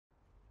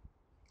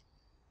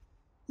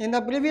In the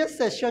previous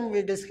session,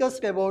 we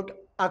discussed about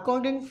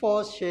accounting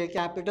for share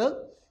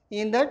capital,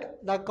 in that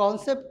the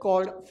concept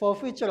called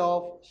forfeiture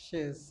of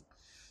shares.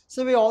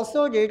 So we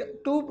also did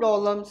two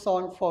problems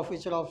on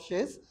forfeiture of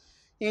shares.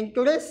 In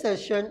today's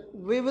session,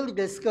 we will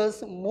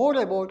discuss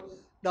more about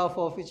the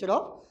forfeiture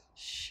of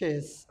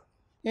shares.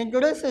 In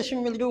today's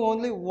session, we'll do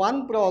only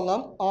one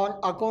problem on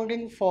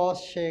accounting for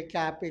share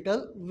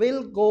capital.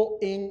 We'll go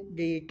in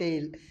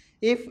detail.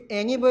 If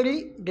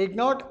anybody did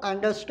not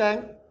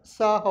understand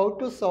how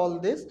to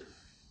solve this,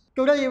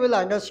 today you will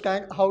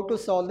understand how to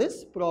solve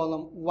this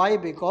problem. Why?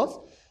 Because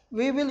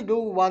we will do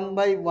one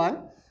by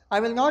one. I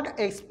will not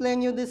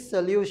explain you this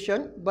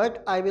solution,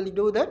 but I will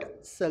do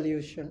that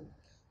solution.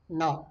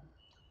 Now,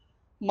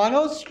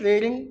 Manoj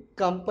Trading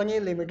Company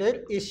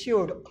Limited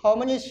issued how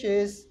many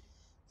shares?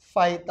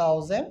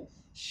 5,000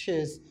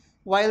 shares.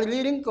 While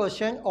reading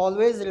question,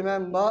 always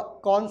remember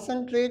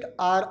concentrate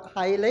or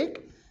highlight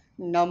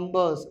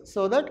numbers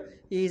so that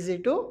easy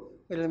to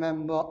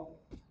remember.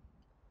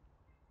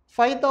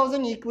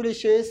 5,000 equity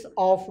shares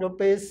of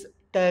rupees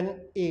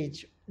 10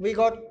 each. We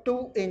got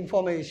two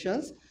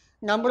informations.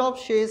 Number of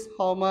shares,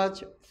 how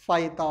much?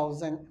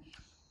 5,000.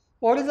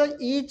 What is the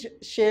each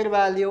share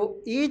value?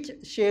 Each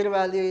share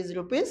value is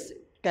rupees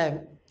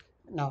 10.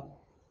 Now,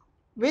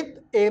 with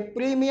a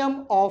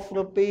premium of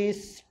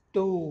rupees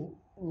 2.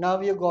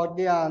 Now you got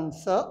the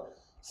answer.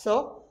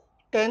 So,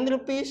 10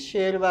 rupees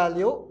share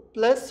value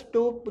plus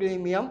 2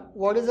 premium.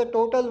 What is the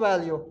total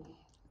value?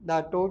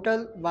 The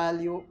total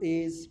value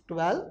is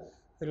 12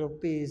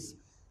 rupees.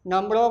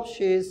 Number of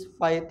shares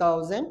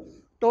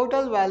 5,000.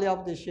 Total value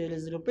of the share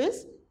is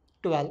rupees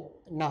 12.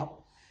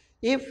 Now,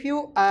 if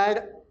you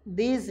add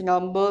these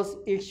numbers,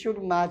 it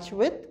should match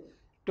with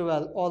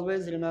 12.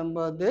 Always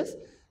remember this.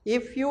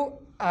 If you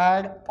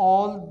add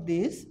all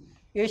these,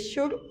 it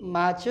should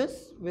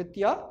matches with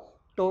your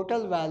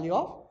total value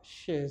of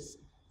shares.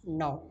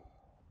 Now,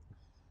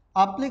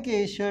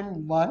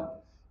 application 1,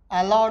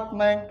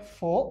 allotment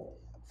 4,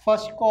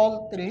 first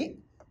call 3,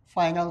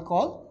 final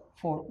call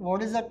 4.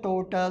 What is the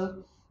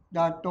total?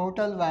 The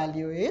total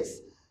value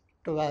is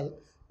 12.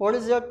 What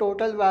is your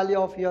total value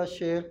of your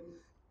share?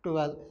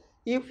 12.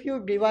 If you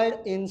divide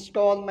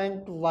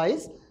installment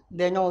wise,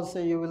 then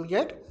also you will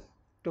get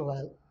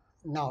 12.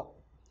 Now,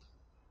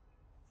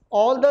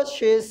 all the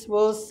shares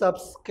were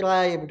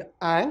subscribed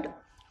and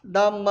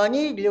the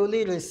money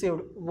duly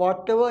received.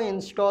 Whatever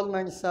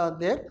installments are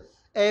there,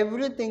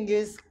 everything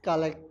is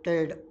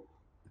collected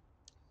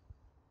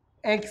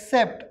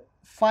except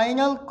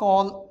final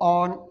call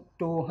on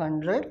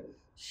 200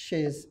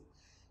 shares.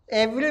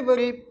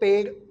 Everybody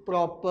paid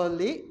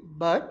properly,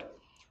 but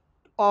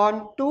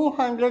on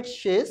 200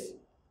 shares,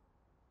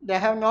 they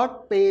have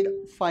not paid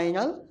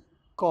final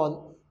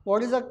call.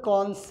 What is the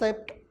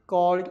concept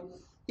called?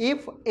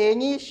 If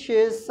any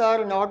shares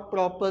are not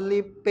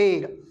properly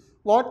paid,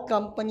 what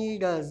company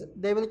does?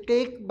 They will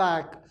take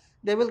back,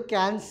 they will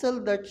cancel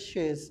that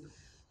shares.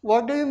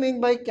 What do you mean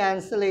by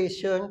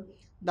cancellation?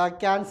 The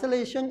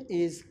cancellation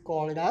is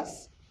called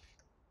as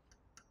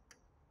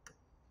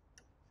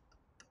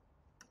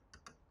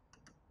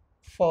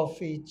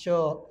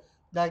forfeiture.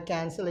 The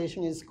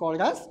cancellation is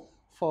called as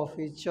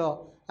forfeiture.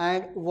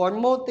 And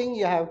one more thing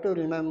you have to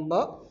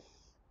remember,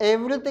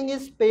 everything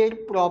is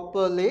paid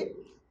properly,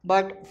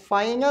 but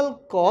final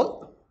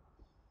call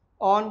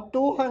on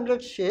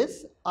 200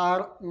 shares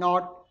are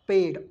not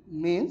paid.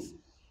 Means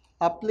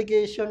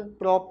application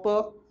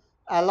proper,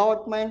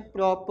 allotment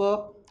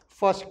proper,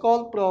 first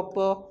call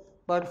proper,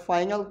 but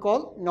final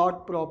call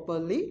not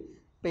properly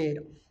paid.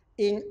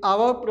 In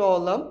our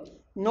problem,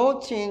 no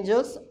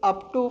changes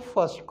up to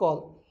first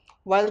call.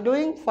 While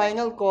doing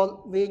final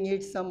call, we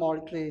need some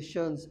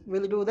alterations.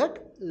 We'll do that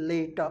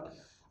later.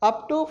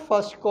 Up to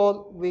first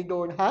call, we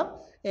don't have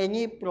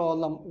any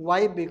problem.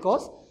 Why?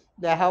 Because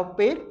they have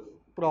paid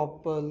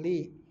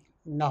properly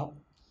now.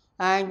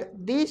 And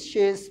these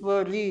shares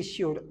were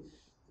reissued.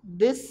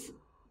 This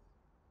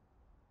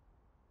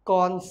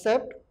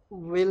concept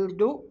will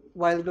do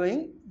while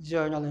doing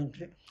journal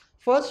entry.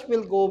 First,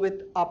 we'll go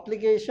with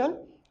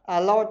application,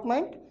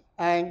 allotment,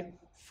 and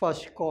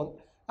first call.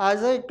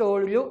 As I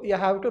told you, you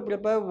have to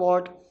prepare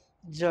what?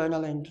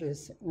 Journal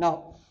entries.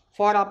 Now,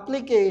 for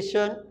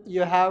application,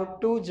 you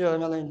have two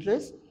journal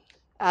entries.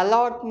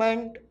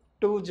 Allotment,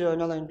 two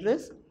journal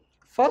entries.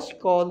 First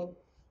call,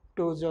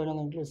 two journal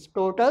entries.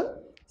 Total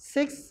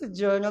 6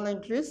 journal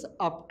entries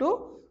up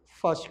to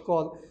first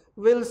call.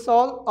 We'll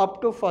solve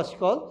up to first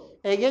call.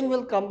 Again,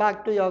 we'll come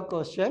back to your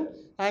question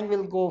and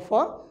we'll go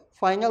for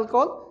final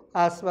call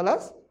as well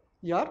as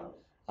your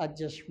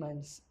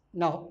adjustments.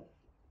 Now,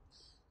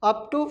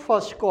 up to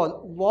first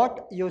call,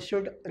 what you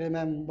should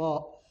remember?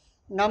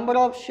 Number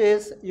of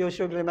shares you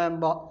should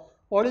remember.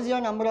 What is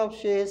your number of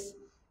shares?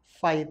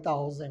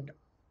 5,000.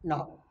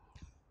 Now,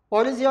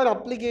 what is your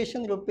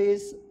application?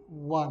 Rupees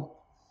 1.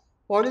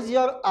 What is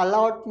your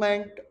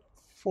allotment?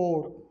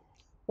 4.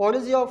 What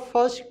is your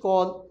first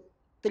call?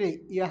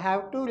 3. You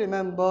have to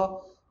remember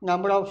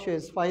number of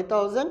shares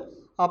 5,000,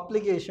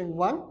 application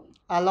 1,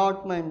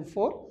 allotment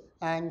 4,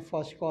 and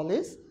first call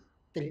is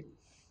 3.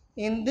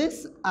 In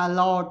this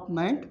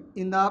allotment,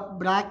 in the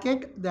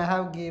bracket they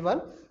have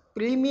given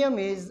premium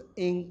is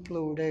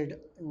included.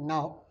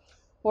 Now,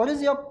 what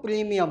is your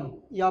premium?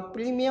 Your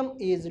premium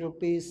is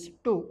rupees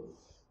 2.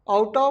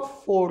 Out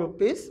of 4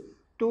 rupees,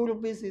 2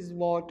 rupees is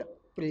what?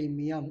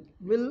 Premium.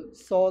 We'll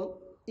solve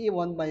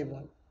one by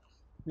one.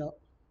 Now,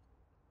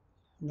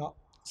 no.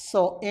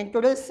 So in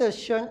today's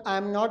session, I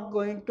am not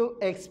going to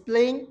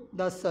explain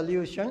the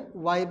solution.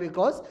 Why?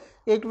 Because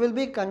it will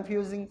be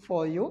confusing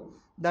for you.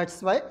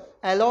 That's why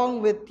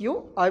along with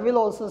you, I will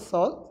also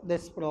solve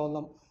this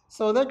problem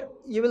so that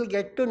you will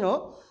get to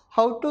know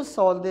how to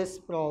solve this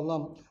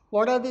problem.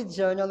 What are the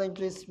journal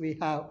entries we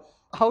have?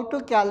 How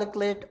to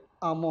calculate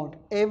amount.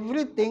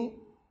 Everything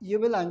you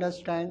will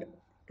understand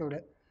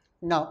today.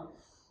 Now,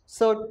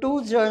 so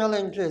two journal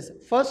entries.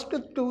 First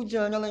two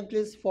journal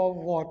entries for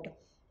what?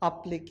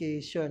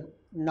 Application.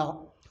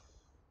 Now,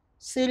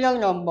 serial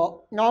number.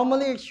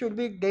 Normally it should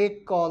be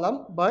date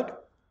column,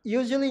 but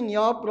usually in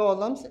your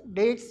problems,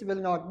 dates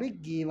will not be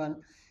given.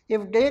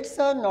 If dates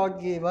are not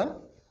given,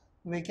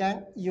 we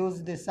can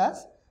use this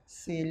as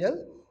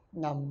serial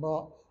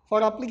number.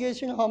 For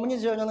application, how many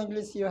journal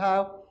entries you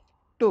have?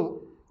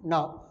 Two.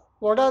 Now,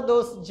 what are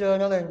those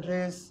journal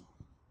entries?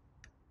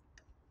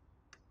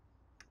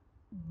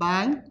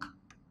 Bank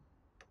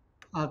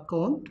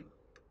account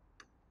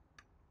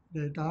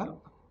data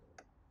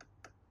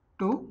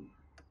to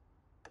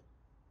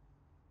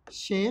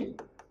share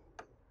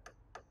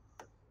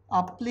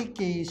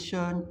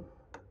application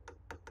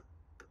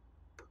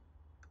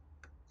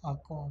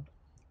account.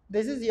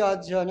 This is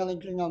your journal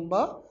entry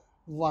number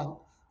 1.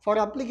 For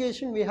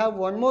application, we have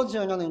one more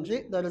journal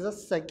entry. That is the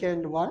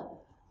second one.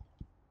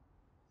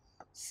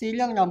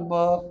 Serial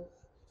number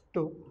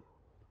 2.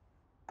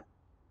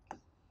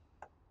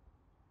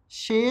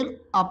 Share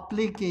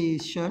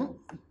application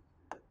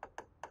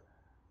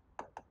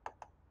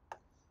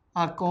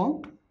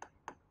account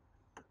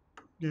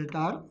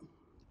data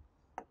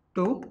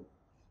to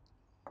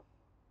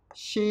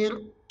share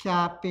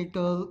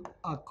capital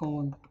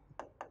account.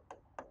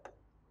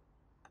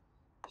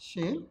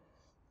 Share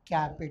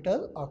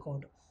capital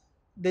account.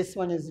 This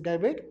one is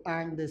debit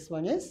and this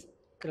one is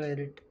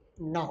credit.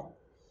 Now,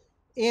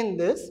 in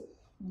this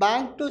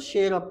bank to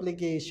share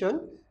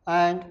application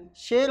and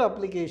share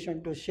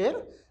application to share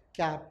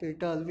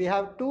capital, we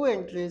have two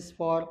entries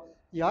for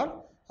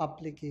your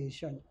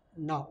application.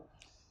 Now,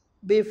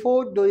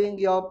 before doing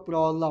your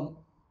problem,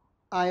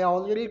 I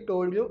already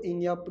told you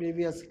in your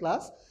previous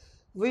class,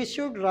 we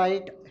should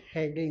write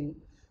heading.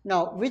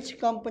 Now, which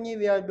company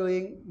we are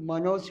doing?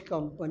 Manoj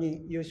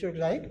company. You should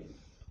write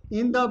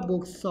in the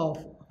books of,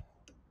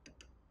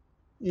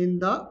 in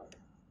the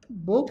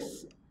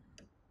books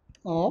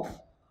of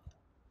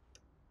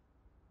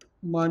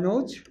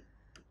Manoj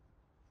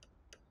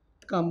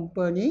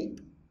company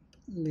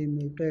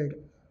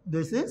limited.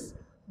 This is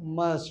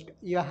must.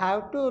 You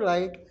have to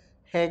write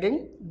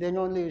heading, then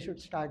only you should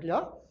start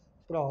your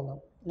problem.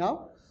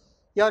 Now,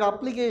 your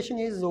application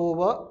is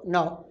over.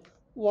 Now,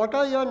 what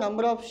are your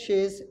number of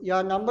shares?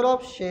 Your number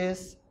of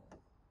shares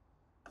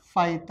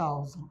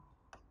 5,000.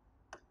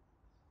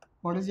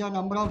 What is your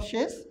number of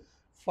shares?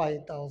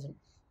 5,000.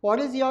 What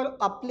is your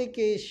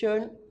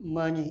application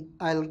money?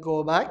 I'll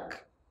go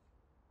back.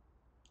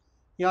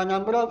 Your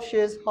number of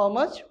shares how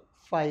much?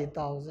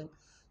 5,000.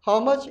 How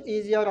much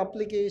is your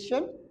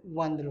application?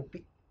 1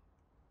 rupee.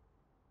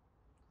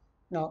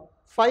 Now,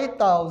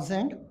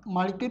 5,000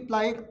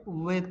 multiplied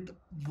with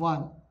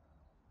 1.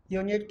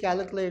 You need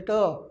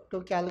calculator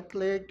to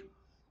calculate.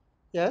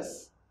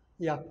 Yes?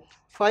 Yeah.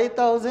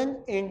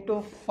 5,000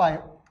 into 5.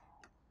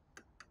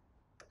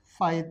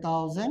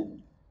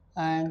 5,000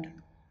 and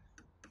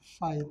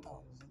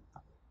 5,000.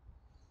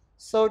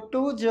 So,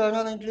 two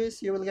journal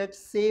entries, you will get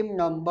same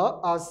number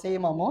or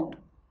same amount.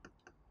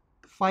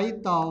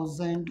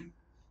 5,000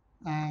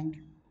 and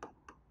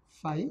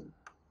 5,000.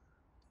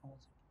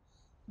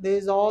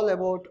 This is all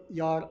about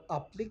your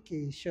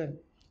application.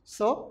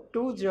 So,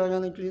 two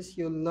journal entries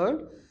you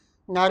learned.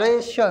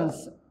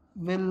 Narrations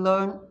will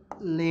learn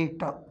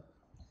later.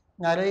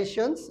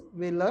 Narrations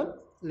will learn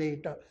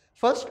later.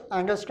 First,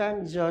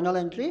 understand journal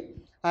entry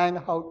and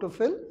how to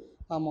fill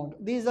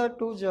amount. These are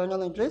two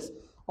journal entries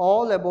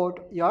all about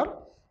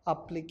your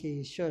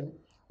application.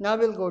 Now,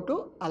 we'll go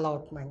to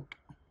allotment.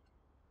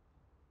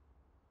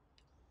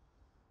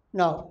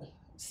 Now,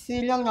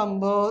 serial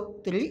number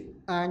 3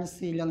 and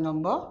serial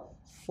number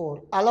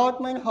 4.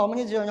 Allotment, how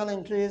many journal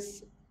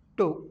entries?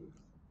 2.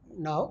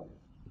 Now,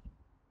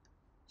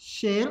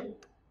 share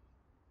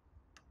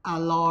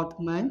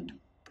allotment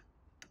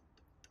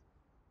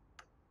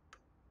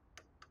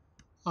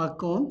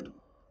account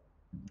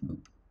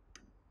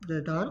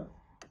that are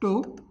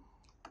 2.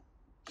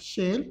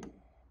 Share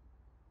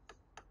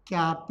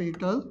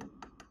capital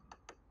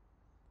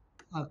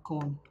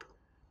account.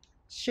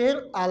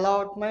 Share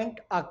allotment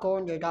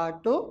account data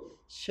to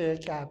share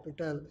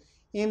capital.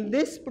 In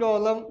this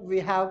problem, we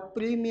have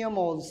premium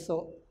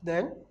also.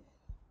 Then,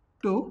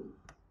 to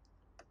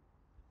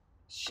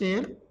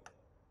share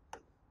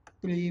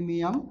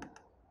premium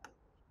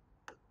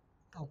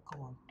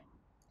account.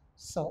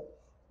 So,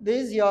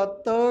 This is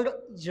your third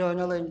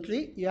journal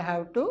entry. You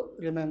have to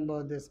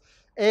remember this.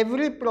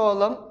 Every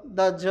problem,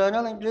 the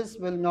journal entries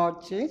will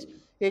not change.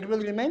 It will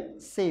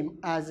remain same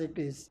as it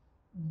is.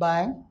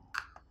 Bank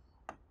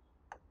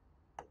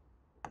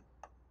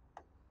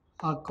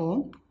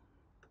account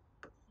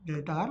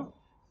data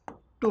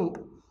 2.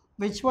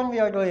 Which one we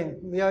are doing?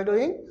 We are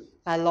doing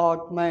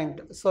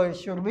allotment. So it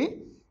should be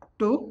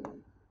 2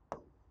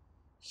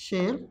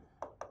 share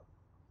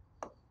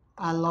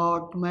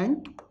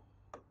allotment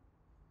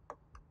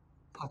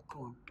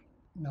account.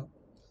 No.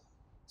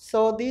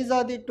 So these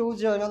are the two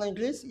journal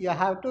entries you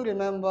have to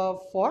remember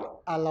for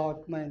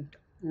allotment.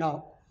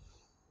 Now,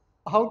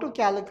 how to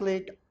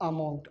calculate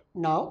amount?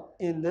 Now,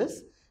 in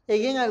this,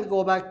 again I'll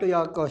go back to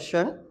your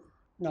question.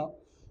 Now,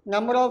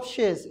 number of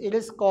shares, it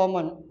is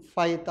common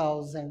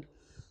 5,000.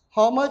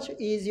 How much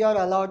is your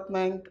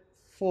allotment?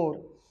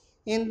 4.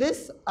 In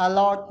this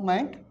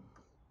allotment,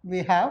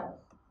 we have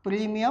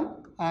premium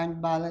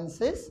and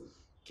balances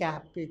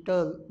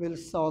capital. We'll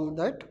solve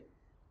that.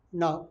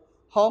 Now,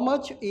 how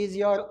much is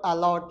your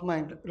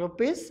allotment?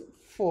 Rupees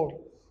 4.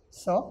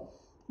 So,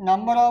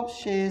 number of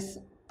shares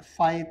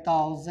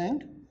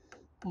 5,000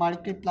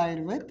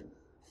 multiplied with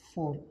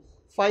 4.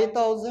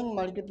 5,000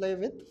 multiplied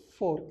with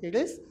 4. It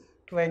is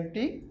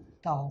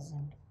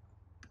 20,000.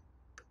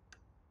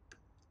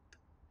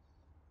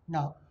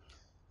 Now,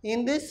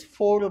 in this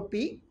 4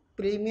 rupee,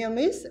 premium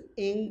is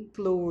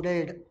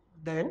included.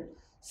 Then,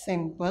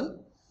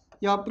 simple.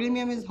 Your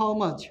premium is how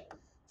much?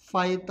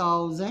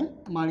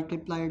 5,000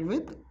 multiplied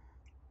with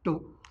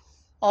 2.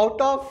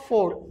 Out of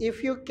 4,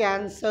 if you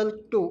cancel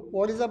 2,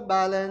 what is the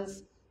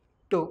balance?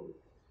 2.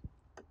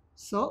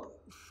 So,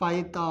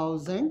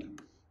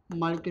 5,000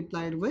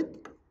 multiplied with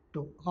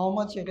 2. How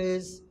much it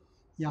is?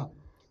 Yeah.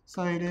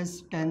 So, it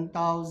is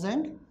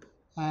 10,000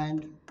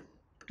 and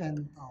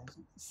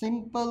 10,000.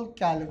 Simple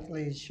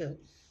calculation.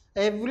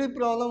 Every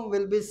problem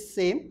will be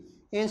same.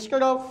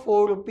 Instead of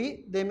 4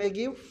 rupee, they may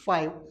give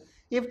 5.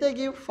 If they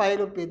give 5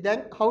 rupee,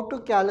 then how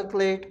to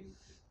calculate?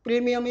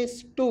 Premium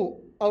is 2.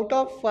 Out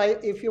of 5,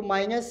 if you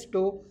minus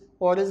 2,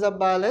 what is the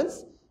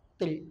balance?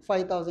 3.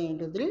 5,000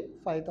 into 3,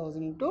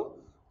 5,000 into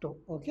 2.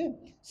 Okay.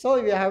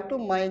 So, we have to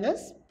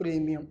minus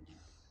premium.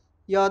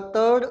 Your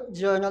third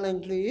journal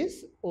entry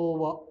is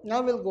over.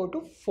 Now, we'll go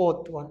to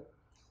fourth one.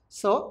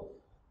 So,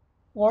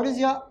 what is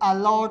your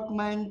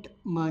allotment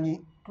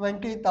money?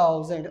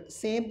 20,000.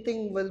 Same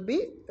thing will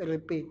be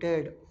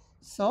repeated.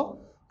 So,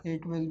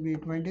 it will be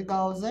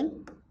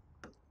 20,000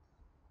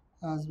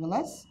 as well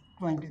as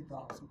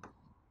 20,000.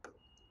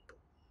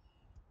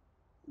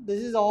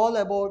 This is all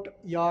about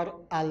your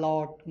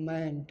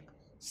allotment.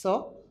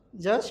 So,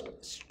 just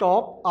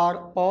stop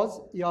or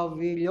pause your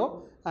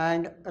video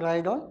and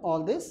write down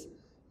all this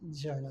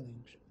journal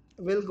entry.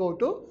 We'll go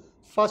to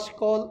first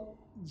call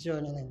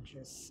journal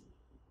entries.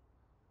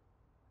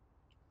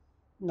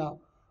 Now,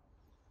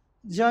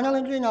 journal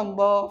entry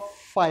number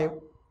 5.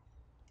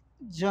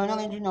 Journal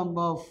entry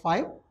number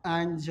 5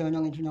 and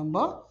journal entry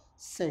number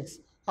 6.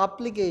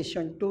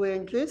 Application 2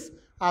 entries,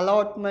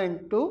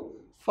 allotment 2,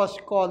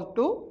 first call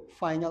 2,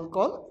 final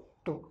call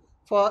 2.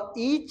 For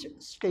each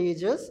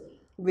stages,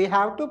 we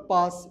have to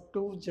pass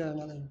 2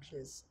 journal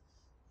entries.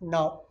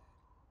 Now,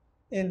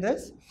 in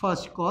this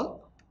first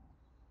call,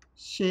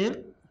 share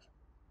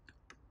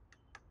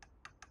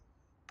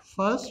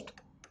first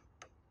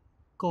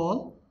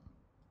call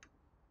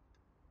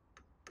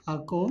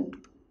account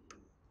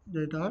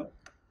data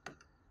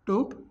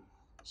to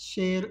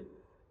share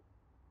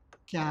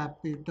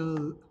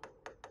capital.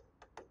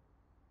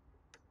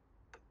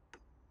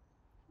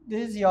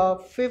 This is your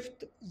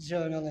 5th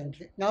journal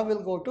entry. Now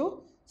we'll go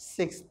to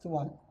 6th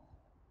one.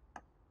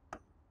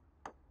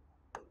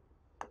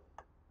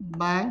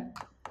 Bank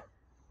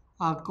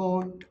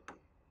account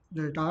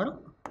data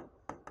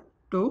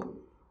to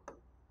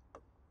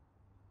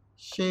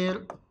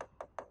share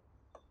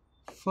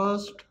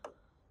first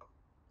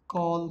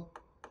call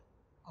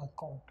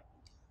account.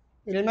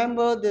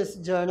 Remember this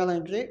journal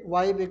entry.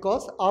 Why?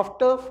 Because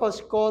after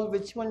first call,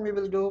 which one we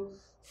will do?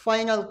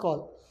 Final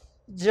call.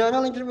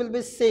 Journal entry will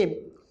be same.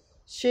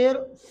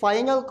 Share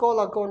final call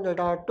account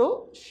data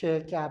to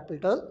share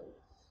capital.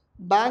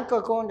 Bank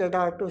account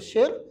data to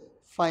share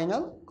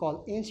final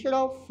call. Instead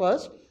of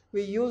first,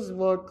 we use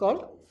word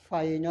called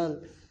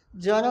final.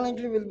 Journal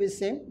entry will be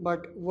same,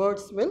 but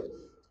words will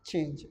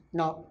change.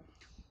 Now,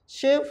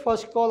 share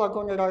first call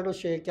account data to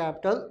share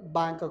capital.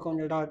 Bank account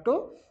data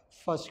to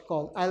first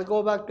call. I'll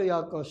go back to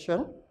your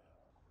question.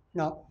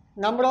 Now,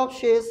 number of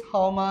shares,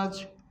 how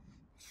much?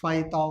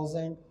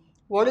 5,000.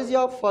 What is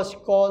your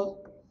first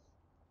call?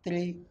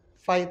 3.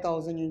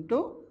 5,000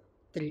 into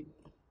 3.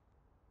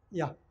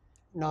 Yeah.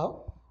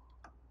 Now,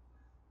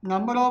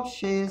 number of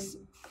shares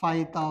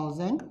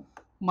 5,000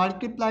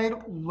 multiplied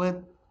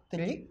with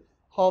 3.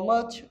 How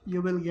much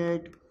you will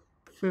get?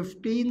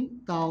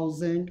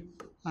 15,000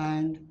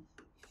 and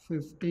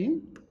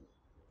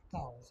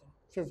 15,000.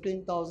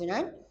 15,000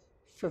 and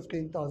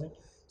 15,000.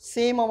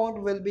 Same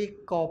amount will be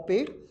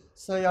copied.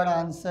 So your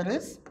answer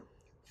is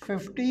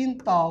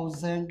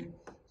 15,000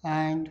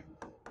 and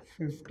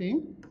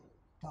 15,000.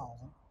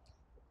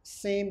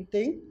 same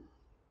thing.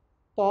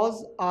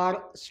 Pause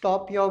or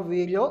stop your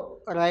video,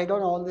 write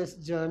down all this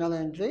journal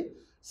entry.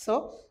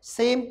 So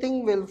same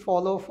thing will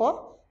follow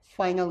for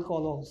final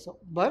call also.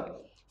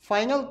 But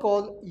final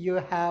call you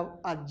have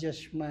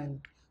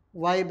adjustment.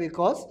 Why?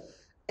 Because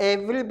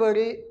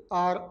everybody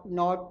are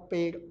not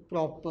paid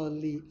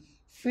properly.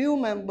 Few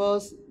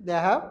members they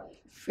have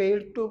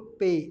failed to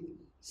pay.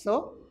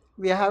 So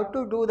we have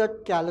to do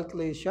that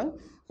calculation.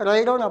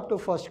 Write down up to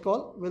first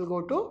call. We'll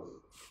go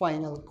to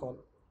final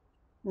call.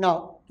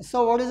 Now,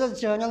 so what is the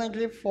journal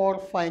entry for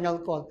final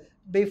call?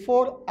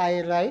 Before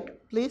I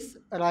write, please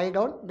write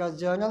down the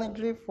journal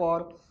entry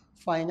for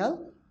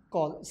final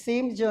call.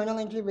 Same journal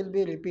entry will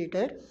be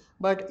repeated,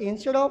 but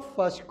instead of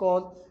first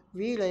call,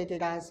 we write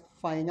it as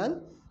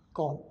final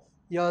call.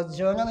 Your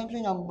journal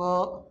entry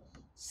number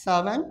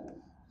 7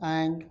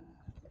 and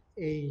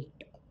 8.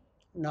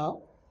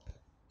 Now,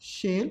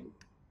 share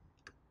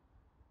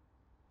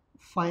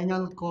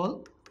final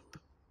call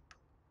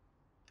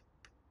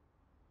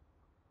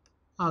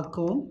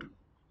account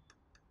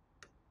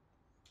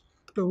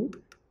to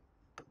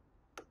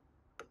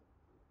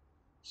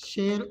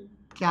share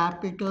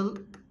capital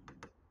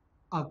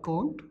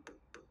account.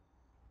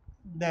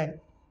 Then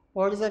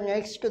what is the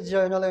next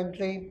journal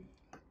entry?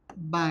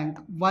 Bank.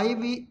 Why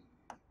we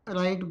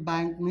write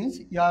bank means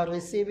you are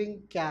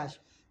receiving cash.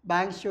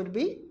 Bank should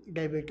be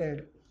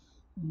debited.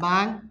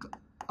 Bank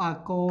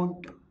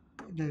account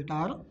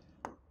data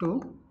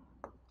to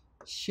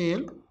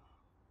share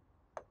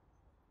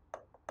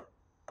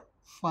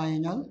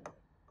final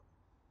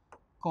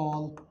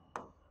call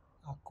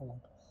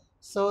account.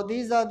 So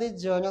these are the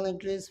journal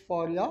entries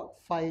for your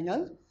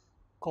final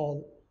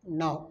call.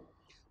 Now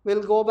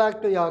we'll go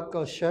back to your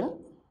question.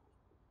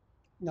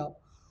 Now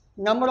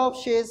number of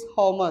shares,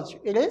 how much?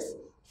 It is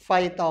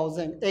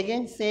 5,000.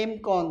 Again same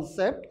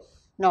concept.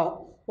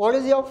 Now what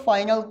is your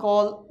final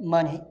call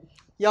money?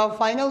 Your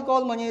final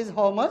call money is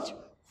how much?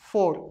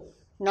 4.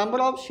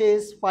 Number of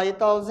shares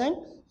 5,000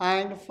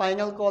 and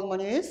final call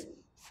money is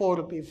 4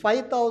 rupee.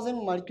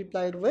 5,000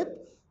 multiplied with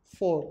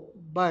 4.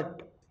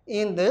 But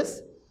in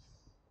this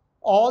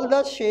all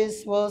the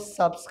shares were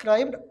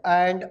subscribed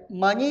and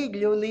money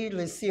duly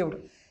received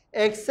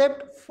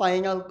except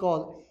final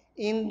call.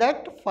 In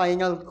that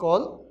final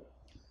call,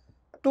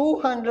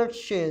 200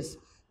 shares,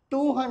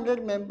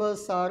 200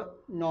 members are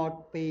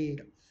not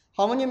paid.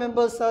 How many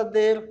members are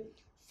there?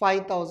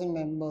 5,000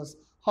 members.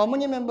 How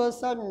many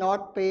members are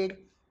not paid?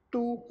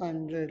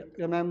 200.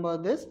 Remember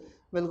this.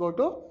 We'll go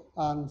to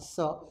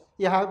answer.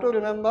 You have to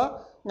remember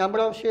number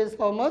of shares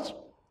how much?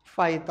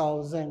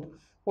 5,000.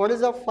 What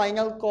is the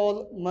final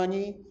call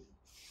money?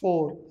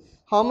 4.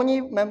 How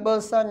many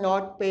members are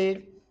not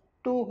paid?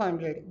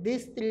 200.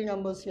 These three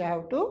numbers you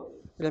have to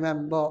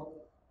remember.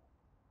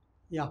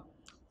 Yeah,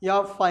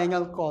 your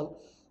final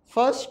call.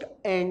 First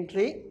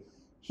entry,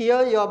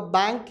 here your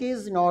bank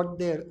is not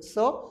there.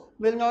 So,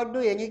 we'll not do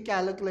any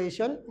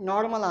calculation,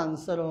 normal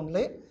answer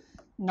only.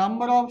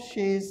 Number of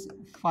shares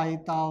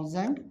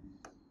 5,000.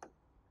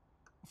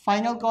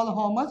 Final call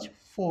how much?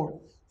 4.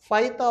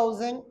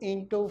 5,000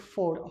 into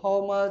 4,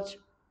 how much?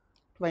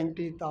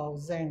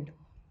 20,000.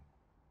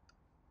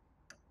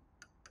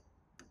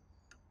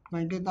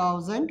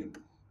 20,000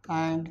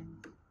 and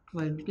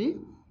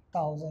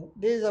 20,000.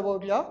 This is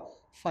about your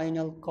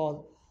final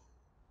call.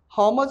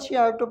 How much you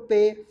have to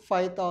pay?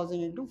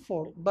 5,000 into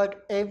 4.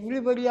 But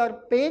everybody are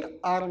paid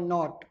or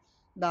not?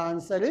 The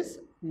answer is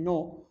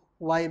no.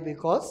 Why?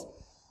 Because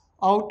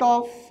out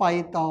of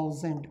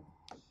 5,000,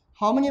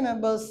 how many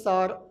members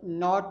are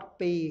not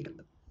paid?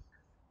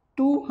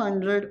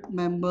 200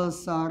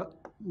 members are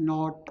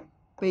not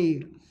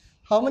paid.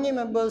 How many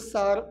members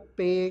are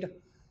paid?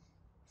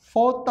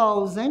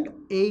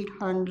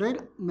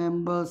 4,800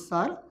 members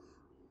are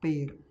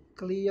paid.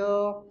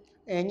 Clear?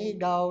 Any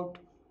doubt?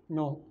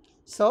 No.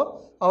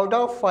 So, out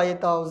of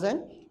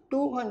 5,000,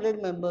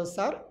 200 members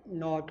are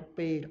not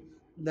paid.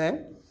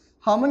 Then,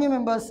 how many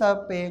members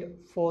are paid?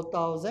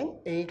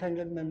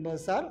 4,800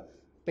 members are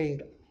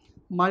paid.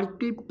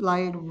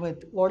 Multiplied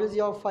with, what is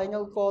your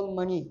final call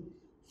money?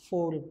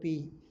 4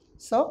 rupee.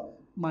 So,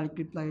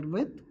 multiplied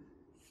with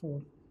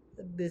 4.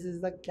 This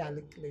is the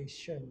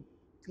calculation.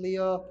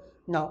 Clear?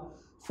 Now,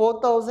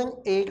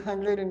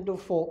 4,800 into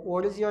 4.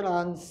 What is your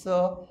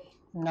answer?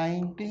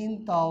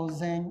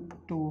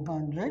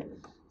 19,200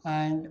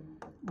 and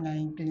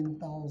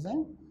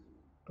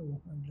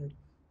 19,200.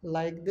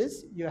 Like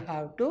this, you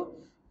have to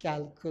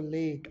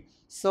calculate.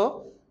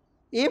 So,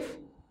 if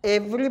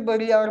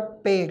everybody are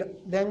paid,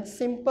 then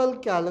simple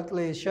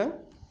calculation,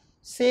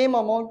 same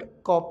amount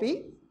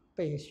copy,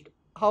 paste.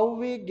 How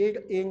we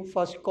did in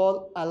first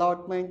call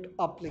allotment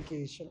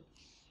application.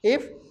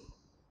 If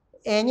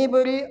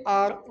anybody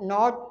are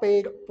not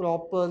paid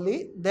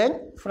properly,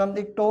 then from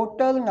the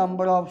total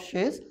number of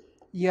shares,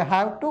 you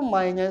have to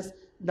minus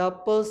the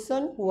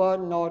person who are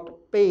not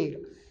paid.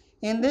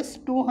 In this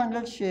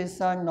 200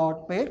 shares are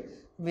not paid,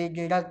 we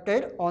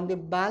deducted on the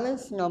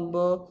balance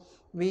number,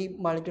 we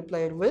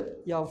multiplied with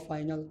your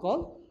final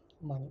call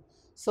money.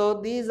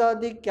 So these are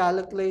the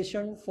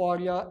calculation for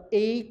your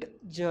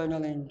 8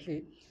 journal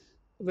entry.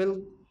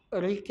 we'll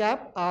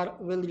recap or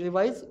we'll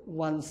revise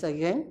once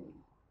again.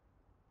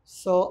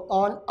 So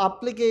on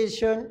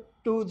application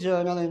to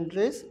journal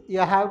entries, you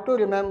have to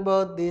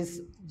remember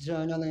these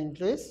journal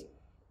entries.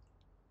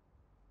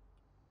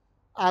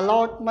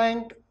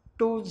 Allotment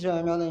to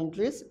journal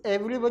entries,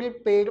 everybody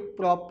paid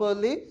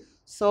properly,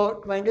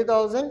 so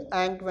 20,000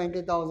 and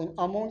 20,000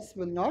 amounts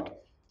will not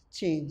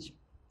change.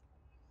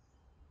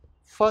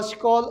 First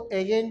call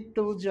again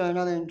to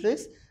journal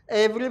entries,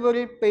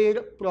 everybody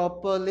paid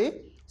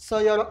properly, so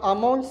your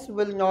amounts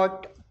will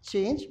not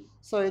change,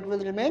 so it will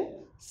remain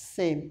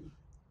same.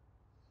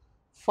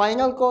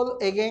 Final call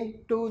again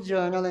to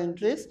journal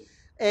entries.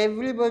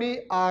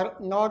 Everybody are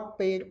not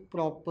paid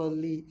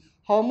properly.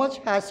 How much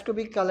has to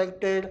be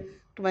collected?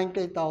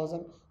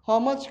 20,000. How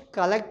much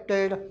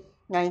collected?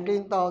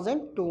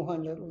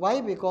 19,200.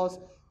 Why? Because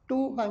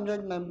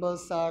 200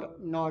 members are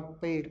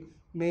not paid.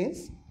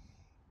 Means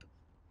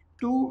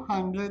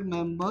 200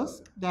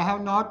 members, they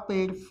have not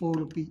paid 4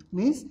 rupees.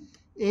 Means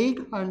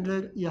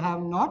 800 you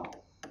have not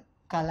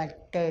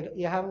collected.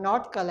 You have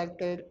not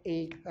collected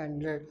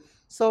 800.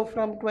 So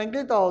from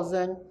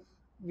 20,000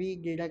 we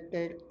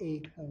deducted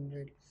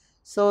 800.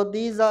 So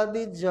these are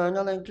the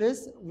journal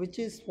entries which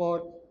is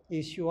for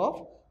issue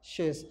of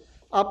shares.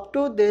 Up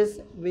to this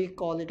we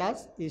call it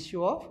as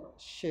issue of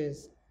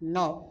shares.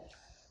 Now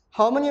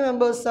how many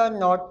members are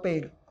not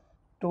paid?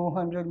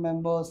 200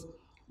 members.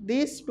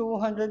 These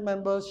 200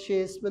 members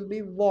shares will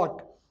be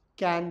what?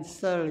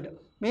 Cancelled.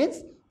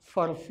 Means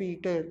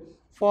forfeited.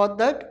 For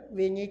that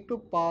we need to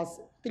pass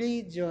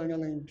 3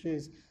 journal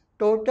entries.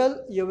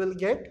 Total you will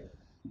get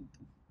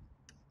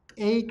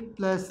 8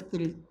 plus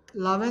 3.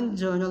 11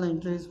 journal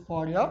entries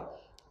for your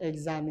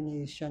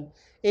examination.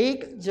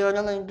 8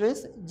 journal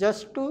entries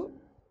just to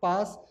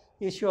pass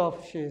issue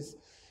of shares.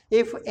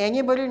 If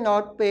anybody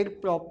not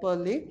paid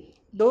properly,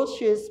 those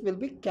shares will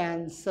be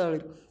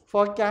cancelled.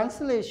 For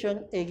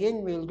cancellation,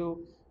 again we'll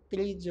do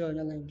 3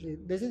 journal entries.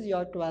 This is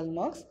your 12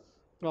 marks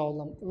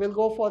problem. We'll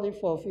go for the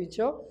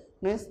forfeiture,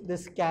 means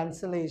this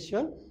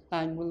cancellation,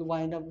 and we'll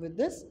wind up with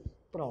this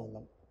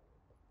problem.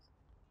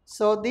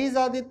 So these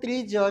are the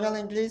 3 journal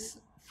entries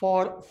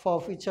for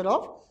forfeiture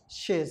of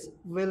shares.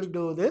 We'll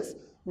do this.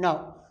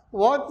 Now,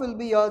 what will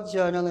be your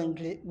journal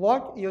entry?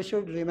 What you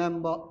should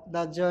remember,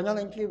 the journal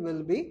entry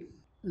will be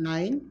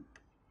 9,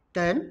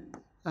 10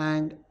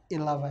 and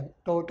 11.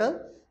 Total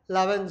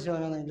 11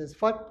 journal entries.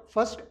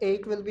 First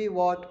 8 will be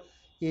what?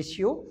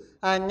 Issue,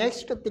 and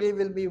next 3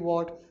 will be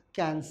what?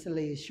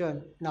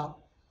 Cancellation. Now,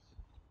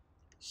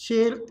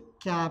 share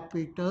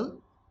capital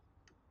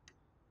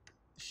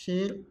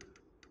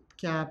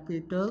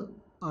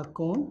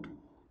account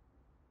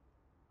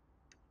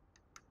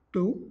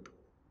to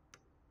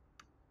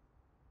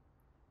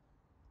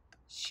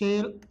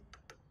share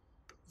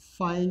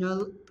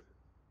final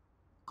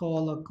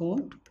call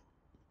account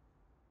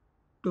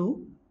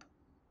to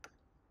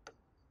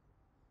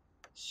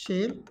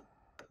share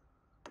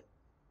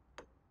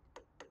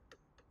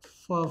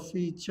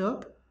forfeiture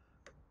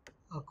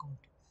account.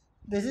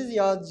 This is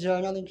your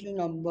journal entry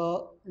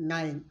number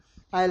 9.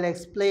 I'll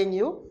explain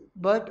you,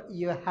 but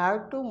you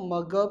have to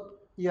mug up,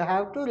 you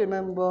have to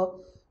remember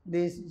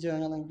these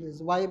journal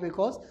entries. Why?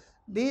 Because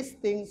these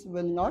things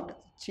will not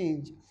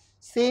change.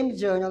 Same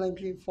journal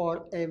entry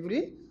for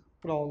every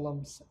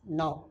problems.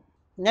 Now,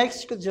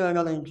 next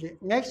journal entry.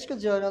 Next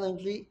journal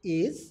entry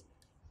is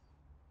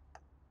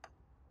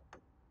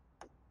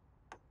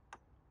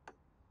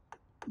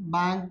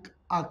bank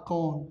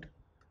account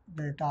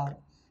data.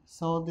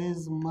 So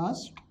this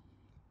must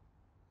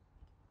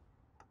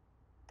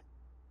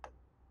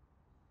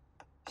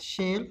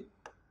share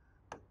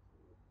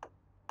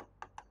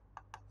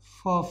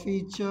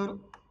forfeiture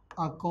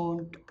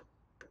account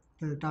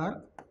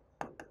data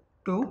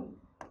to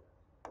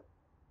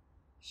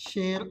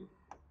share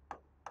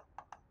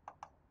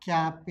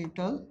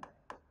capital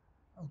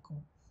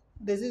account.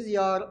 This is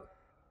your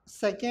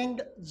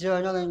second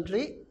journal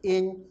entry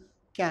in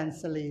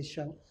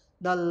cancellation.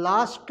 The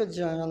last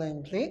journal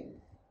entry,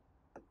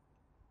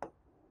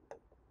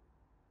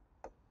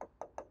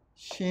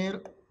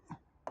 share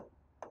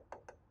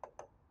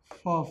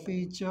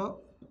forfeiture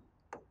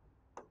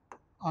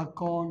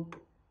account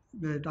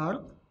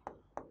data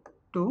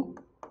to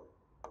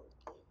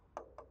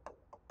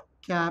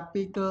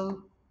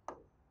capital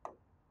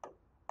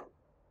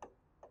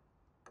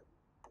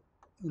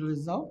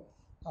reserve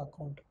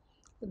account.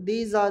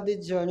 These are the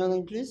journal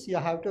entries you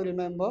have to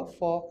remember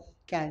for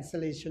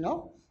cancellation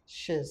of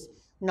shares.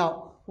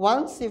 Now,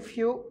 once if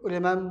you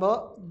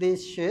remember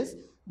these shares,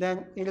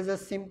 then it is a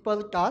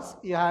simple task.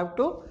 You have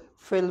to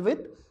fill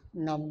with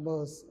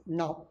numbers.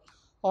 Now,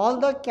 all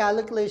the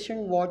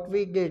calculation what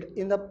we did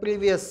in the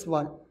previous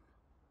one,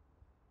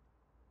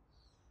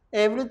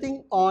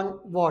 everything on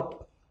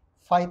what?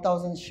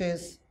 5,000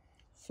 shares,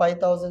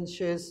 5,000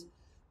 shares,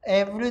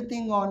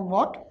 everything on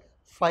what?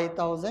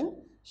 5,000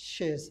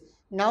 shares.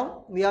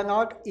 Now we are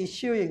not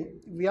issuing,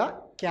 we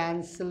are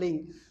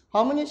cancelling.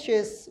 How many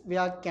shares we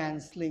are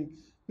cancelling?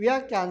 We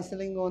are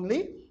cancelling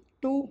only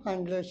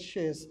 200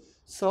 shares.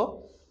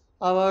 So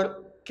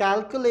our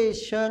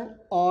calculation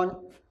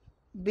on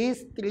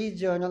these 3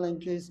 journal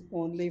entries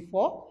only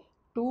for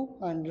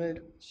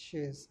 200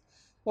 shares.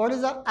 What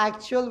is the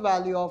actual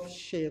value of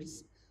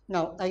shares?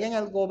 Now, again,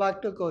 I'll go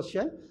back to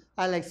question.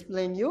 I'll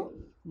explain you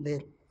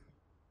there.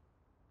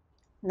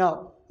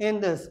 Now, in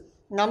this,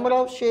 number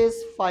of shares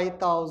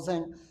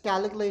 5,000.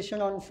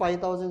 Calculation on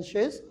 5,000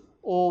 shares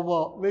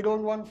over. We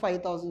don't want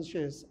 5,000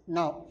 shares.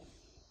 Now,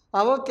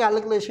 our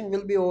calculation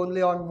will be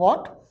only on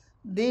what?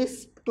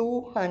 These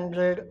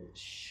 200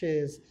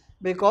 shares.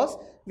 Because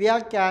we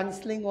are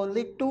cancelling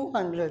only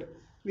 200.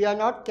 We are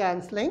not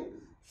cancelling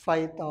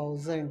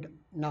 5,000.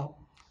 Now,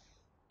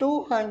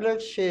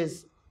 200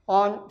 shares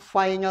on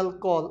final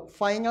call.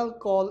 Final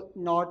call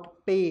not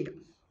paid.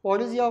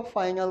 What is your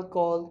final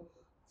call?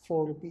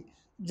 4 rupees.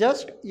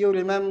 Just you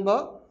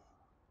remember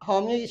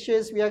how many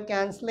shares we are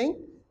cancelling?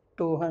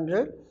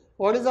 200.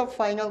 What is the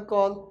final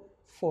call?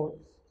 4.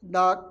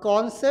 The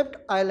concept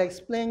I'll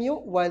explain you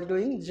while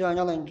doing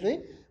journal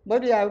entry.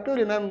 But you have to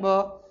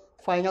remember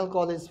final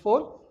call is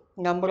 4.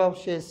 Number of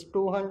shares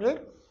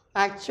 200.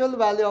 Actual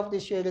value of the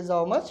share is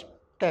how much?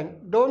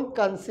 10. Don't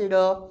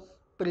consider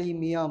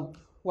premium.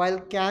 While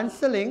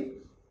cancelling,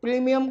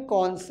 premium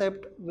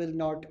concept will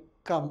not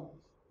come.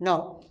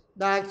 Now,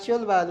 the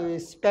actual value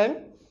is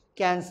 10.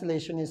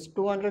 Cancellation is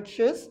 200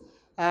 shares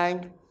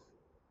and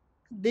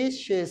these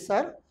shares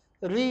are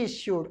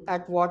reissued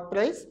at what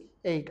price?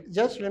 8.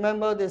 Just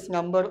remember this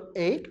number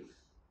 8.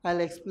 I'll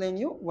explain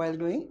you while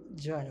doing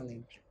journal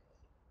entry.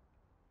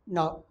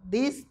 Now,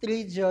 these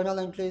 3 journal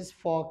entries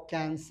for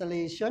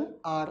cancellation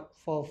are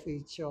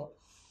forfeiture.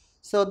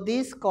 So,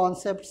 these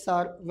concepts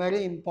are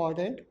very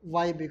important.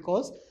 Why?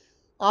 Because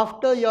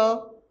after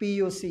your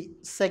PUC,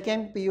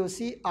 second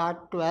PUC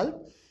or 12,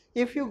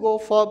 if you go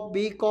for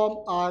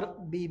BCom or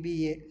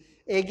BBA,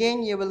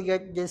 again you will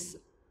get this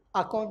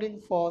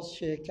accounting for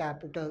share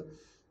capital.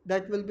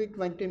 That will be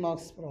 20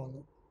 marks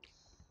problem.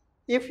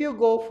 If you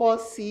go for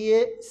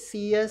CA,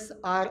 CS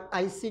or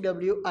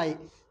ICWI,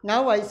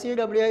 now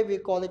ICWI we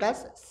call it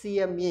as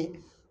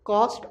CMA,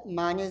 Cost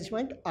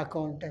Management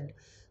Accountant.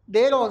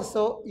 There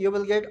also you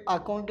will get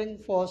accounting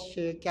for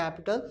share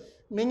capital,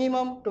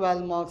 minimum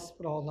 12 marks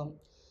problem.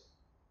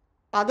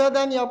 Other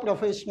than your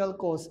professional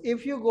course,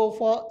 if you go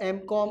for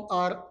MCom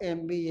or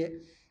MBA,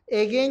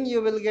 again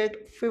you will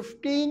get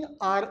 15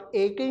 or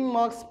 18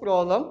 marks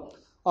problem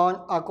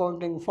on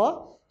accounting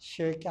for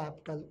share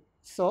capital.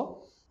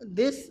 So,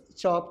 this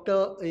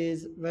chapter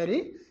is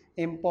very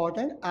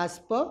important as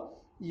per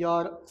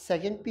your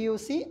second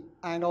PUC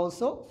and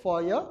also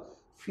for your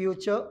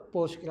future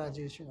post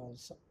graduation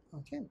also.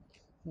 Okay.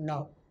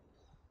 Now,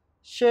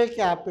 share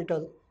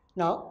capital.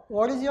 Now,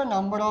 what is your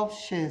number of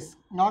shares?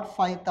 Not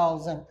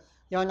 5,000.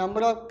 Your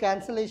number of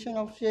cancellation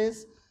of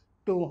shares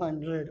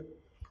 200.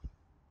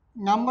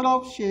 Number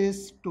of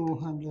shares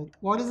 200.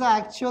 What is the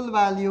actual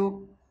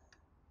value?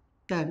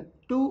 10.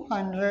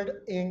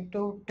 200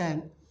 into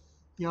 10.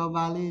 Your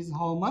value is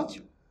how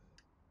much?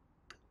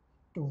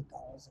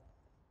 2000.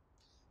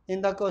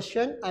 In the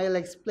question, I will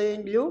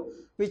explain you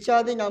which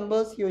are the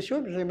numbers you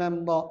should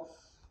remember.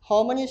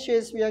 How many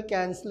shares we are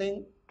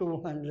cancelling?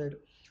 200.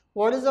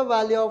 What is the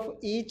value of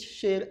each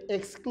share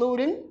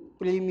excluding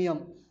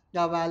premium?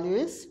 The value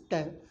is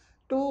 10.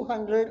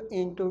 200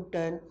 into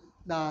 10,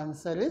 the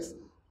answer is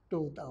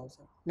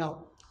 2000.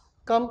 Now,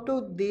 come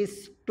to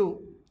these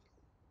two.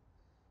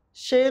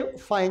 Share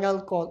final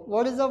call.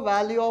 What is the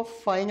value of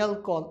final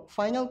call?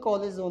 Final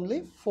call is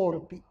only 4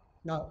 rupees.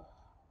 Now,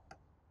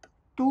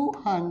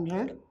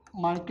 200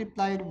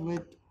 multiplied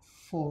with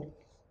 4.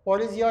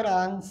 What is your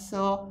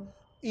answer?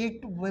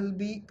 It will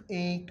be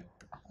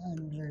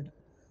 800.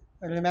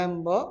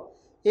 Remember,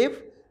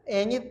 if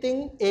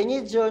anything,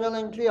 any journal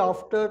entry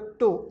after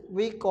 2,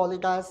 we call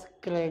it as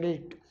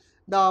credit.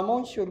 The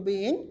amount should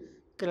be in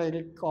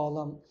credit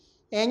column.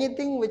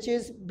 Anything which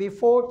is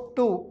before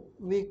 2,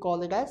 we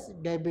call it as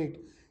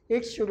debit.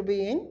 It should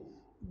be in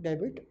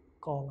debit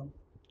column.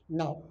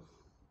 Now,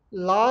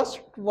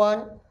 last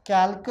one,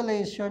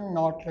 calculation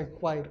not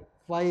required.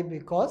 Why?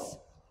 Because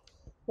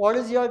what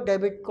is your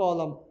debit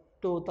column?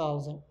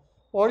 2000.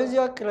 What is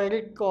your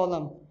credit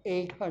column?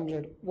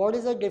 800. What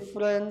is the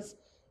difference?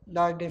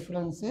 The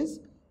difference is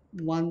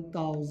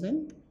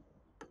 1000.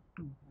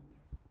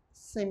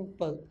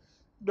 Simple.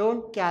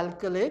 Don't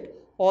calculate.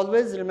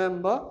 Always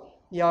remember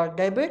your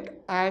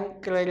debit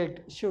and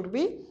credit should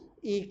be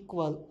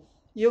equal.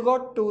 You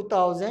got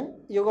 2000,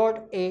 you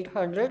got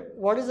 800.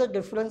 What is the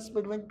difference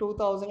between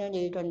 2000 and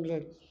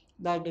 800?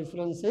 The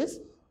difference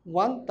is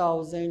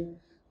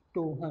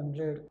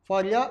 1200.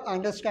 For your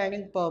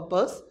understanding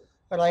purpose,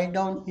 write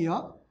down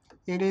here.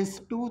 It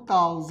is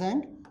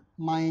 2000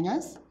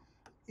 minus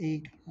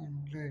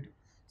 800.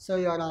 So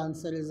your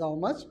answer is how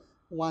much?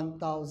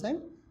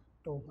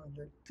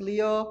 1200.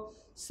 Clear?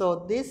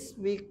 So this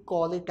we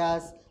call it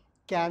as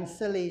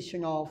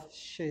cancellation of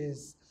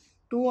shares.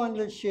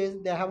 200 shares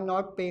they have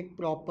not paid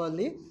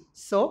properly,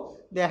 so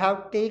they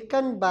have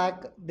taken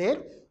back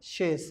their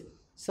shares.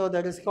 So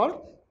that is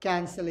called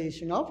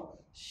cancellation of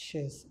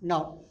shares.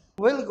 Now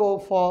we'll go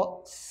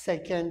for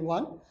second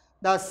one.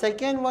 The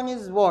second one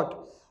is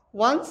what?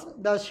 Once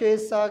the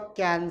shares are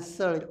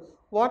cancelled,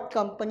 what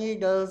company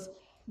does?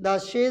 The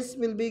shares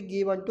will be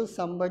given to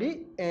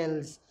somebody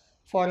else.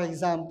 For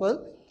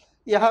example,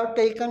 you have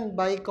taken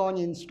bike on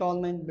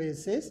installment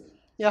basis.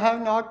 You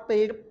have not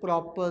paid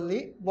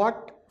properly.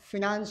 What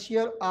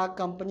financier or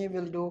company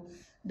will do?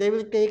 They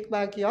will take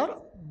back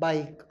your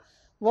bike.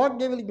 What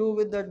they will do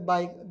with that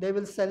bike? They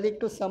will sell it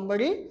to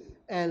somebody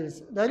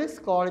else. That is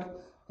called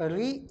a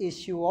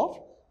reissue of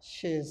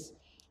shares.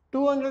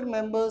 200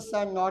 members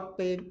are not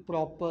paid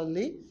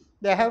properly.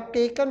 They have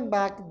taken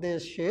back their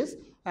shares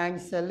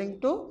and selling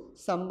to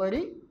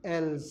somebody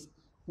else.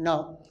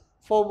 Now,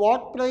 for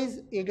what price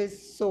it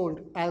is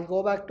sold? I'll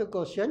go back to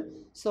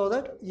question so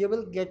that you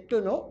will get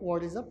to know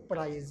what is the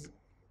price.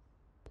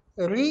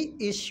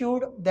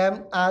 Reissued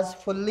them as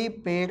fully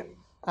paid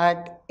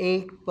at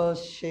 8 per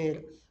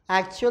share.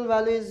 Actual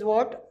value is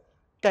what?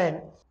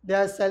 10. They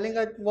are selling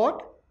at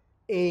what?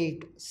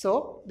 8.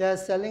 So they are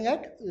selling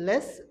at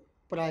less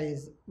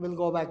price. We'll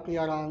go back to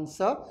your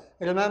answer.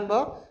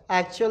 Remember,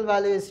 actual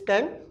value is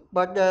 10,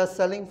 but they are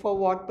selling for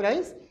what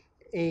price?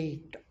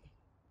 8.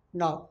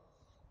 Now,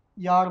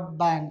 your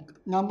bank.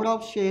 Number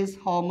of shares,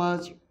 how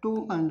much?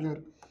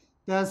 200.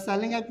 They are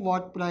selling at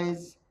what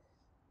price?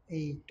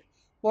 8.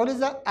 What is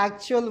the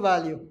actual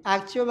value?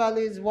 Actual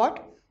value is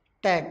what?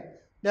 10.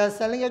 They are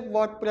selling at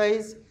what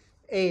price?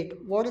 8.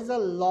 What is the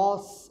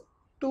loss?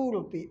 2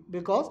 rupee.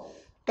 Because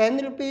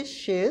 10 rupees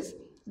shares,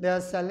 they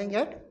are selling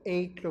at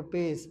 8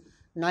 rupees.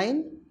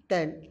 9,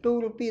 10.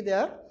 2 rupee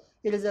there.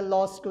 It is a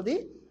loss to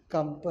the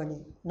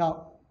company.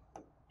 Now,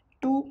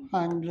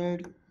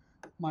 200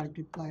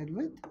 multiplied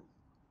with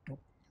 2.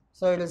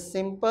 So it is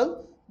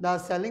simple. The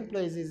selling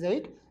price is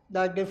 8.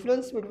 The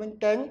difference between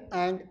 10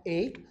 and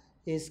 8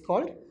 is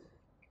called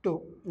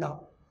 2.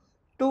 Now,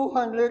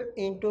 200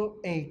 into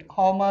 8,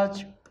 how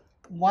much?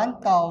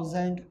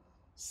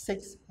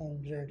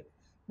 1600.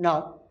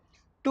 Now,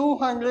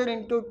 200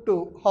 into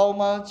 2, how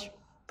much?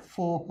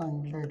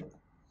 400.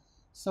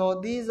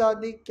 So, these are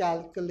the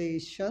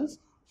calculations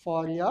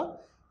for your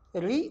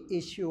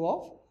reissue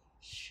of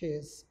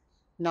shares.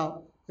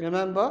 Now,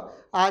 remember,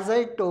 as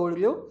I told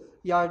you,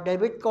 your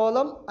debit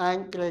column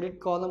and credit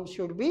column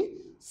should be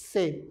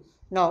same.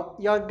 Now,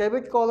 your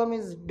debit column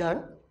is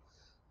done.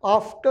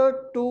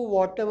 After 2,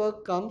 whatever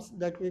comes,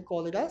 that we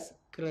call it as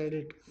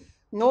credit.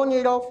 No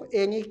need of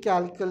any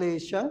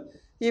calculation.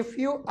 If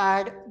you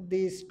add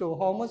these two,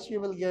 how much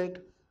you will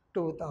get?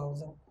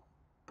 2000.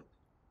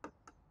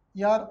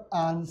 Your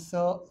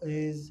answer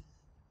is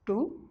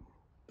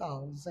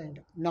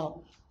 2000.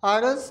 Now,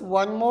 there is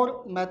one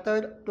more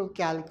method to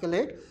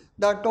calculate.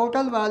 The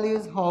total value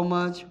is how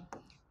much?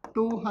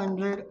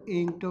 200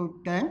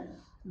 into 10.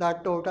 The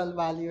total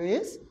value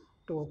is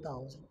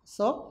 2000.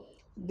 So,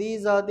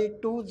 these are the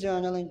two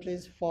journal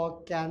entries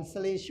for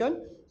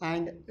cancellation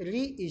and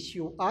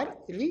reissue or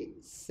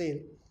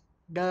resale.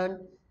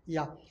 Done?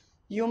 Yeah.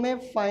 You may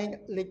find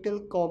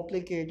little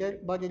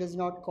complicated, but it is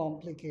not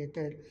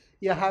complicated.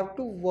 You have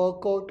to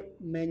work out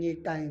many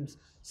times.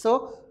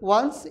 So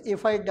once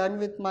if I done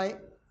with my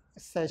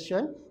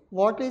session,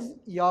 what is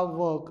your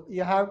work?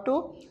 You have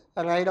to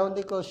write down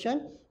the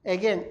question.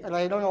 Again,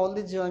 write down all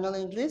the journal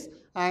entries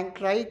and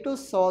try to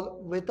solve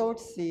without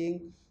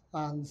seeing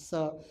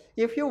answer.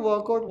 If you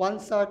work out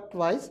once or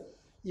twice,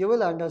 you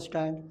will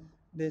understand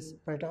this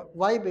better.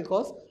 Why?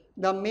 Because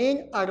the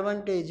main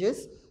advantage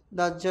is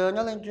the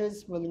journal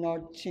entries will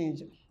not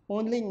change.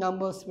 Only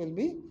numbers will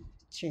be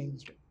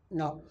changed.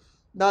 Now,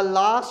 the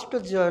last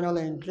journal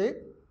entry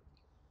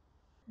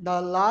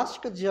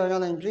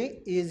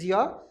is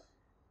your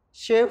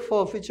share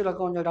forfeiture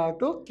account data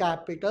to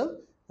capital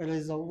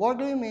reserve. What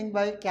do you mean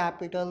by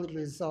capital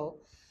reserve?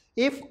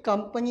 If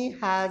company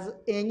has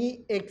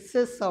any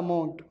excess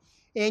amount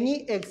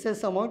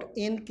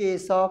in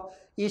case of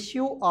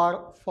issue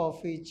or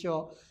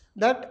forfeiture,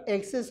 that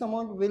excess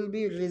amount will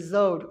be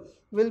reserved,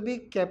 will be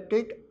kept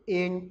it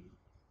in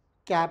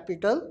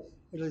capital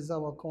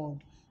reserve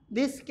account.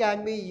 This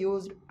can be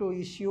used to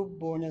issue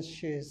bonus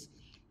shares.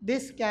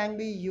 This can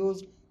be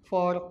used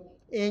for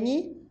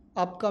any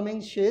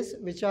upcoming shares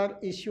which are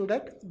issued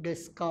at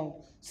discount.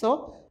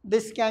 So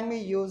this can be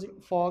used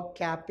for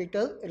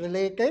capital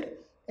related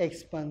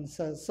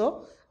expenses.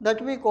 So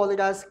that we call it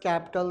as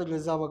capital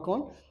reserve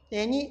account.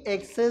 Any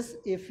excess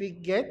if we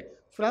get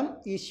from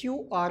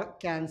issue or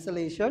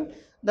cancellation,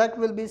 that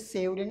will be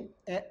saved in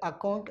an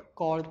account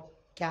called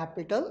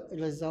capital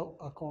reserve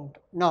account.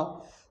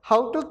 Now,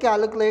 how to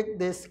calculate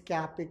this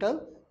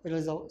capital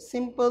reserve?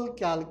 Simple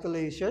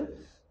calculation.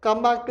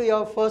 Come back to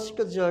your first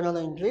journal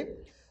entry.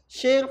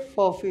 Share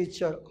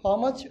forfeiture. How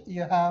much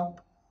you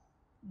have?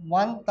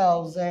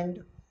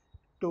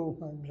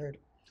 1200.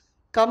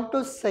 Come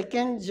to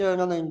second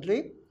journal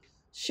entry.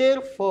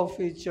 Share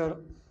forfeiture.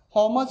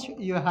 How much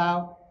you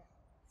have?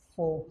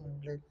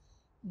 400.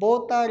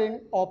 Both are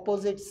in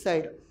opposite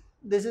side.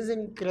 This is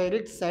in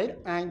credit side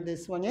and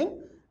this one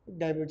in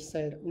debit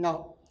side.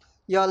 Now,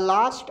 your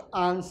last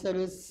answer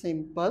is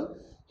simple.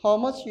 How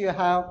much you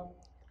have?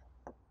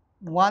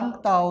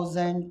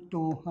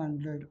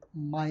 1200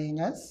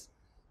 minus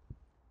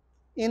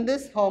In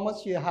this, how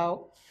much you have?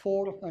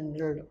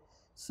 400.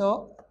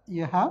 So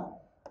you have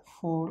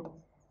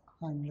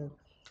 400.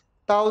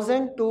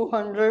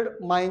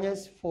 1200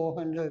 minus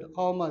 400.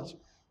 How much?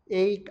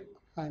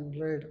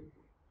 800.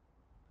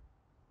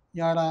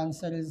 Your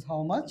answer is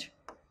how much?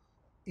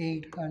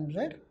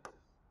 800.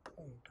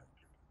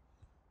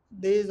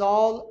 This is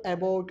all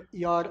about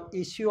your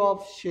issue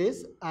of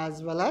shares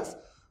as well as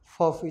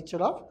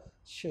forfeiture of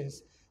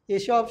shares.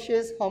 Issue of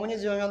shares, how many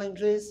journal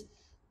entries?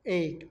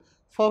 8.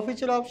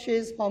 Forfeiture of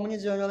shares, how many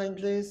journal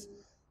entries?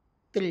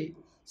 3.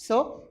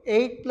 So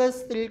 8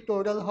 plus 3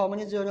 total, how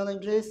many journal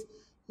entries?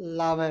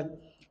 11.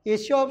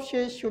 Issue of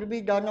shares should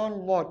be done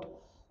on what?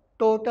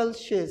 Total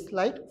shares,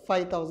 like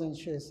 5,000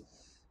 shares.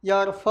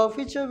 Your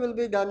forfeiture will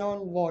be done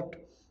on what?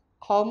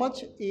 How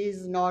much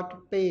is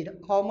not paid?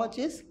 How much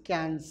is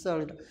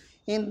cancelled?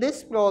 In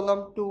this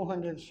problem,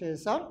 200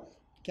 shares are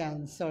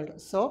cancelled.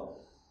 So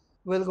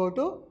we'll go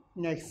to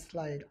next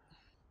slide.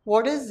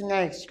 What is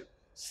next?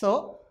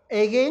 So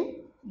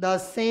again, the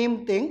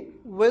same thing.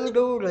 We'll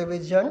do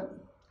revision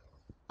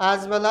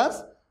as well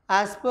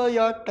as per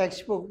your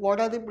textbook, what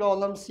are the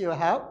problems you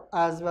have,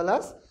 as well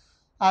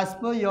as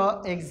per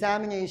your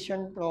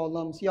examination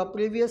problems, your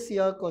previous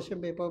year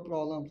question paper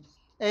problems.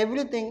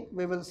 Everything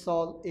we will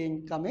solve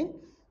in coming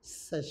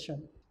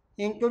session.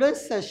 In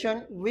today's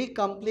session, we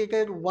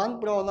completed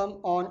one problem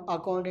on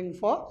accounting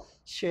for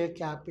share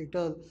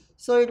capital.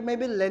 So it may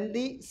be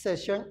lengthy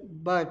session,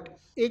 but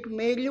it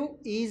made you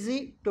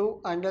easy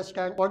to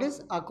understand what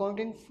is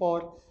accounting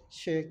for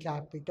share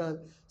capital.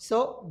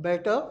 So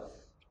better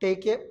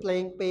take a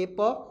plain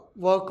paper,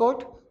 work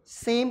out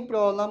same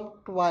problem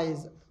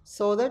twice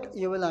so that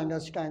you will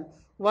understand.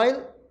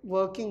 While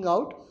working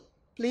out,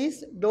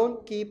 please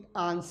don't keep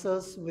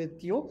answers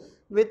with you.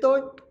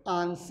 Without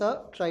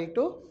answer, try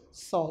to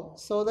solve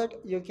so that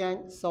you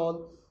can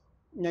solve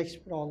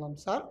next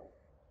problems or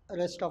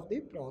rest of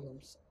the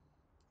problems.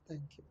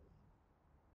 Thank you.